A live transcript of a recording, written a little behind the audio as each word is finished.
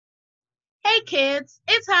Hey kids,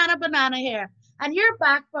 it's Hanna Banana here, and you're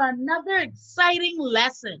back for another exciting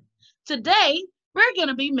lesson. Today, we're going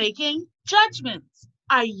to be making judgments.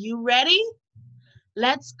 Are you ready?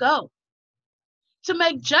 Let's go. To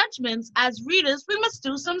make judgments as readers, we must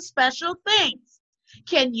do some special things.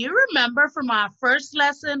 Can you remember from our first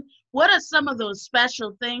lesson what are some of those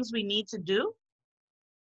special things we need to do?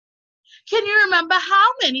 Can you remember how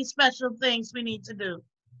many special things we need to do?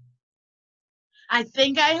 I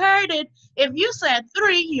think I heard it. If you said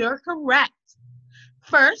 3, you're correct.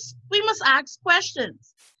 First, we must ask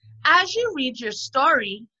questions. As you read your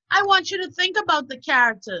story, I want you to think about the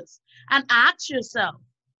characters and ask yourself,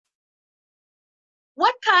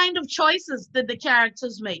 what kind of choices did the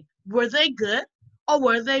characters make? Were they good or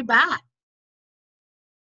were they bad?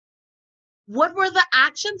 What were the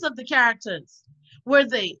actions of the characters? Were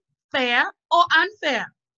they fair or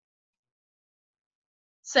unfair?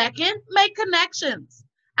 Second, make connections.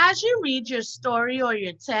 As you read your story or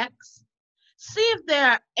your text, see if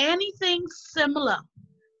there are anything similar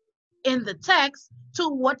in the text to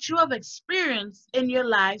what you have experienced in your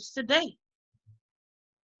lives today.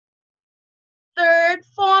 Third,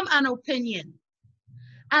 form an opinion.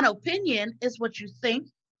 An opinion is what you think,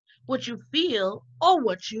 what you feel, or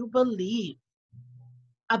what you believe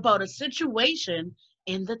about a situation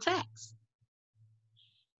in the text.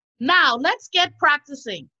 Now, let's get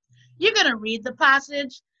practicing. You're going to read the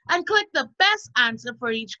passage and click the best answer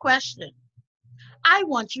for each question. I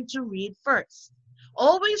want you to read first.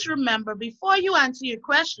 Always remember, before you answer your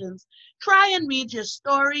questions, try and read your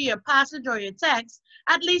story, your passage, or your text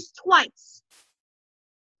at least twice.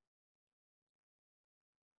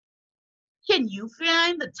 Can you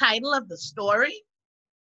find the title of the story?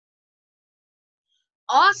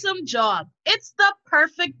 Awesome job. It's The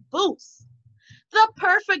Perfect Boost. The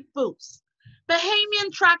Perfect Boost.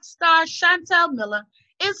 Bahamian track star Chantel Miller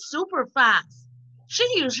is super fast. She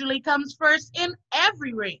usually comes first in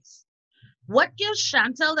every race. What gives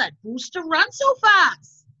Chantel that boost to run so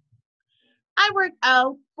fast? I work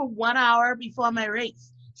out for 1 hour before my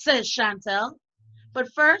race, says Chantel.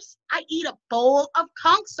 But first, I eat a bowl of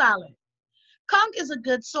conch salad. Conch is a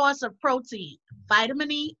good source of protein,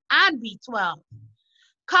 vitamin E, and B12.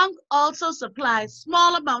 Conch also supplies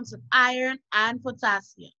small amounts of iron and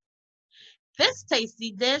potassium. This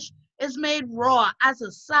tasty dish is made raw as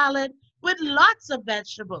a salad with lots of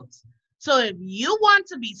vegetables. So if you want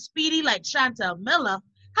to be speedy like Chantel Miller,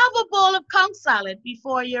 have a bowl of conch salad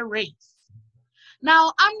before your race.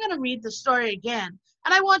 Now I'm going to read the story again,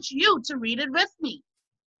 and I want you to read it with me.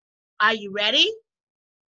 Are you ready?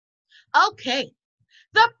 Okay.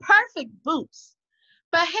 The Perfect Boost.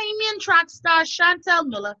 Bahamian track star Chantel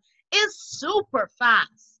Miller is super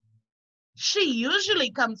fast. She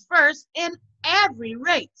usually comes first in every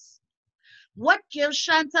race. What gives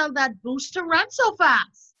Chantel that boost to run so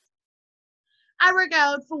fast? I work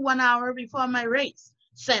out for 1 hour before my race,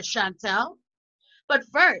 says Chantel. But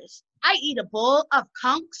first, I eat a bowl of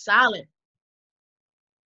conch salad.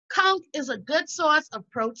 Conch is a good source of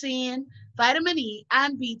protein, vitamin E,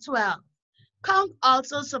 and B12. Conch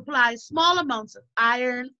also supplies small amounts of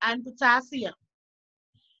iron and potassium.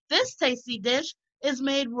 This tasty dish is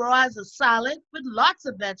made raw as a salad with lots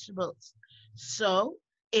of vegetables. So,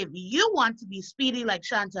 if you want to be speedy like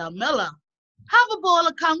Chantel Miller, have a bowl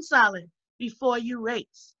of conch salad before you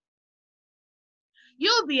race.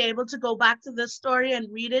 You'll be able to go back to this story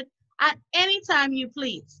and read it at any time you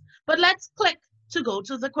please. But let's click to go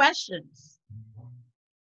to the questions.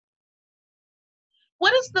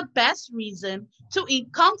 What is the best reason to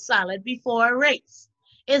eat conch salad before a race?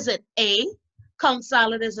 Is it A, conch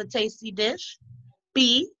salad is a tasty dish,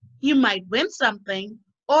 B, you might win something,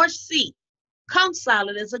 or C, conch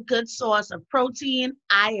salad is a good source of protein,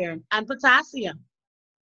 iron, and potassium?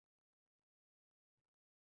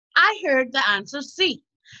 I heard the answer C.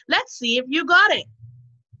 Let's see if you got it.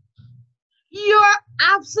 You're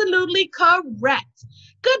absolutely correct.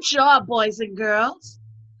 Good job, boys and girls.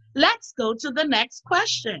 Let's go to the next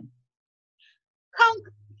question. Conch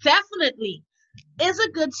definitely is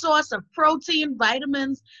a good source of protein,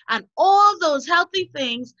 vitamins, and all those healthy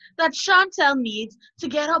things that Chantel needs to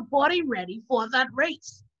get her body ready for that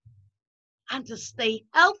race and to stay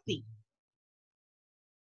healthy.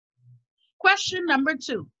 Question number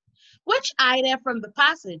 2. Which idea from the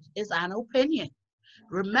passage is an opinion?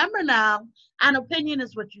 Remember now, an opinion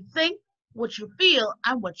is what you think, what you feel,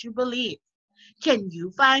 and what you believe. Can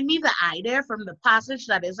you find me the idea from the passage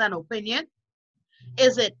that is an opinion?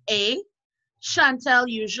 Is it A, Chantel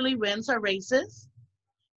usually wins her races?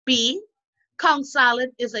 B, conch salad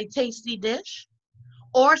is a tasty dish?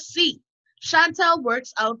 Or C, Chantel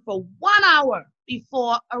works out for 1 hour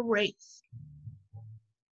before a race?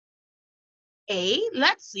 A,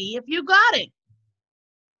 let's see if you got it.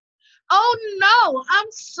 Oh no,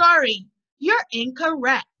 I'm sorry. You're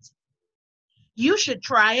incorrect. You should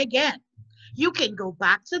try again. You can go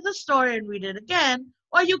back to the story and read it again,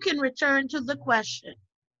 or you can return to the question.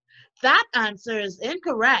 That answer is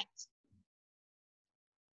incorrect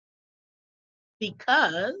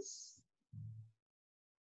because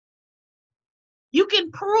you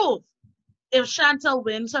can prove if Chantel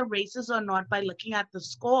wins her races or not by looking at the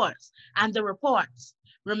scores and the reports.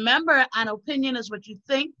 Remember, an opinion is what you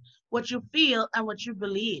think, what you feel, and what you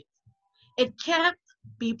believe. It can't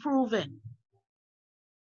be proven.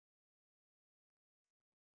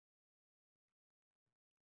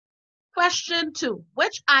 Question 2.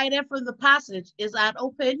 Which item from the passage is an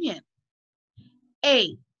opinion?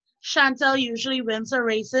 A. Chantel usually wins her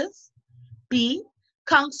races. B.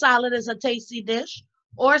 Conch salad is a tasty dish.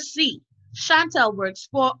 Or C. Chantel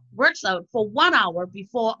works out for 1 hour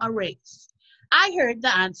before a race. I heard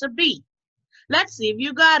the answer B. Let's see if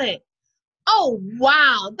you got it. Oh,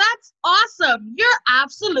 wow, that's awesome. You're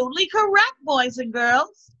absolutely correct, boys and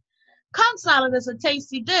girls. Conch salad is a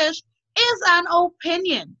tasty dish is an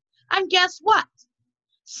opinion. And guess what?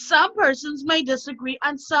 Some persons may disagree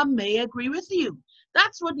and some may agree with you.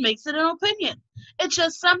 That's what makes it an opinion. It's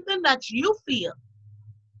just something that you feel,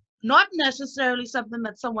 not necessarily something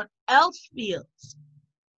that someone else feels,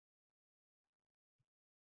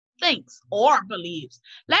 thinks, or believes.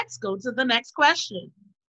 Let's go to the next question.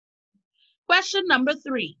 Question number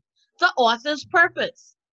 3, the author's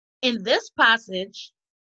purpose. In this passage,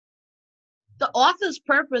 the author's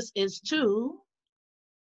purpose is to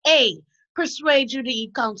A, persuade you to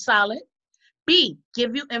eat conch salad. B,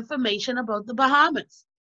 give you information about the Bahamas.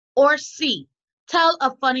 Or C, tell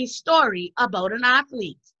a funny story about an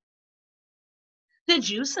athlete. Did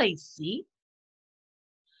you say C?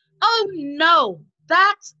 Oh no,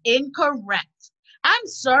 that's incorrect. I'm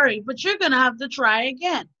sorry, but you're going to have to try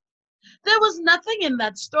again. There was nothing in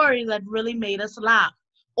that story that really made us laugh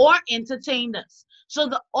or entertained us. So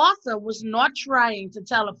the author was not trying to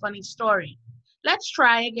tell a funny story. Let's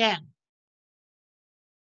try again.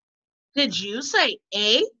 Did you say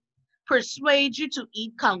A, persuade you to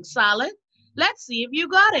eat conch salad? Let's see if you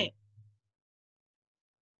got it.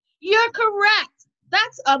 You're correct.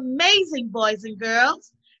 That's amazing, boys and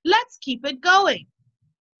girls. Let's keep it going.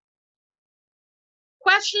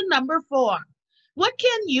 Question number 4. What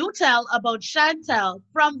can you tell about Chantel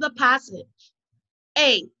from the passage?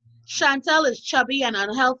 A, Chantel is chubby and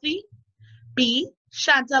unhealthy. B,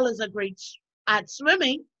 Chantel is great at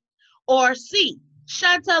swimming. Or C,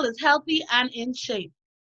 Chantel is healthy and in shape.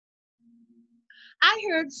 I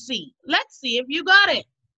heard C. Let's see if you got it.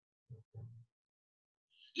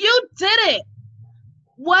 You did it.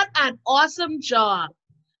 What an awesome job.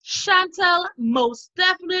 Chantel most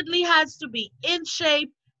definitely has to be in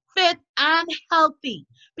shape, fit, and healthy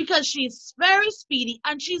because she's very speedy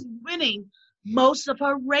and she's winning most of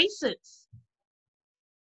her races.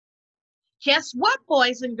 Guess what,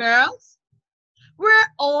 boys and girls? We're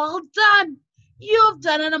all done. You've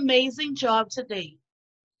done an amazing job today.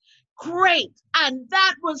 Great, and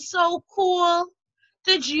that was so cool.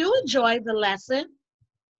 Did you enjoy the lesson?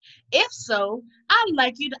 If so, I'd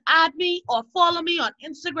like you to add me or follow me on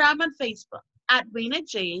Instagram and Facebook at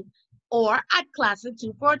Waynette or at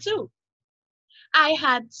Classic242. I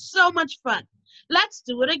had so much fun. Let's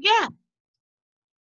do it again.